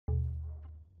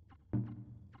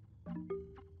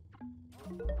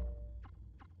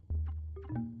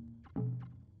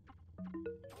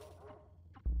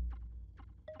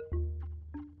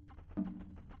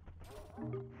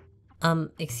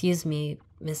Excuse me,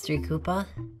 Mr. Koopa?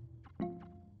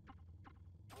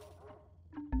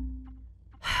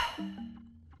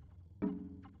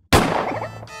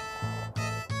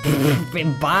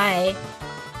 Bye!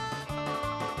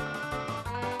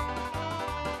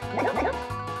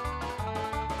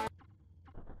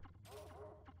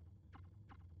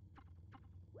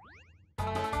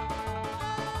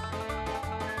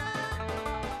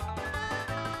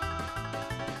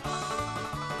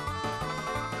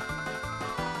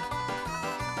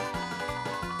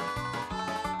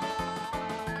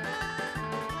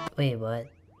 Wait, what?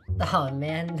 Oh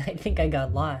man, I think I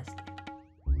got lost.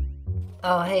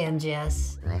 Oh, hey,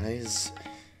 MGS.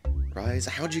 Rise,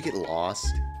 how'd you get lost?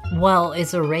 Well,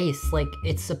 it's a race, like,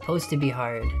 it's supposed to be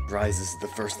hard. Rise is the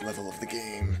first level of the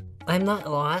game. I'm not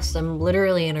lost, I'm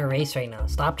literally in a race right now.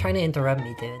 Stop trying to interrupt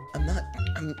me, dude.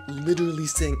 I'm literally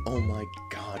saying, oh my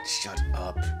god, shut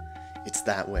up. It's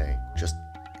that way. Just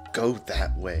go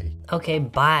that way. Okay,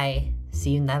 bye. See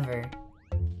you never.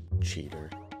 Cheater.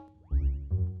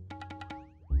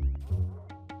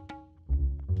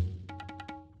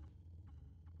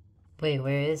 Wait,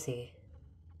 where is he?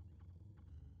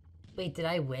 Wait, did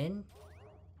I win?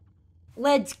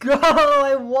 Let's go!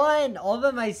 I won! All by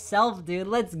myself, dude.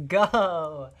 Let's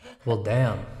go! Well,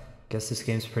 damn. Guess this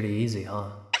game's pretty easy,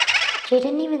 huh? You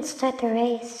didn't even start the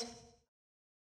race.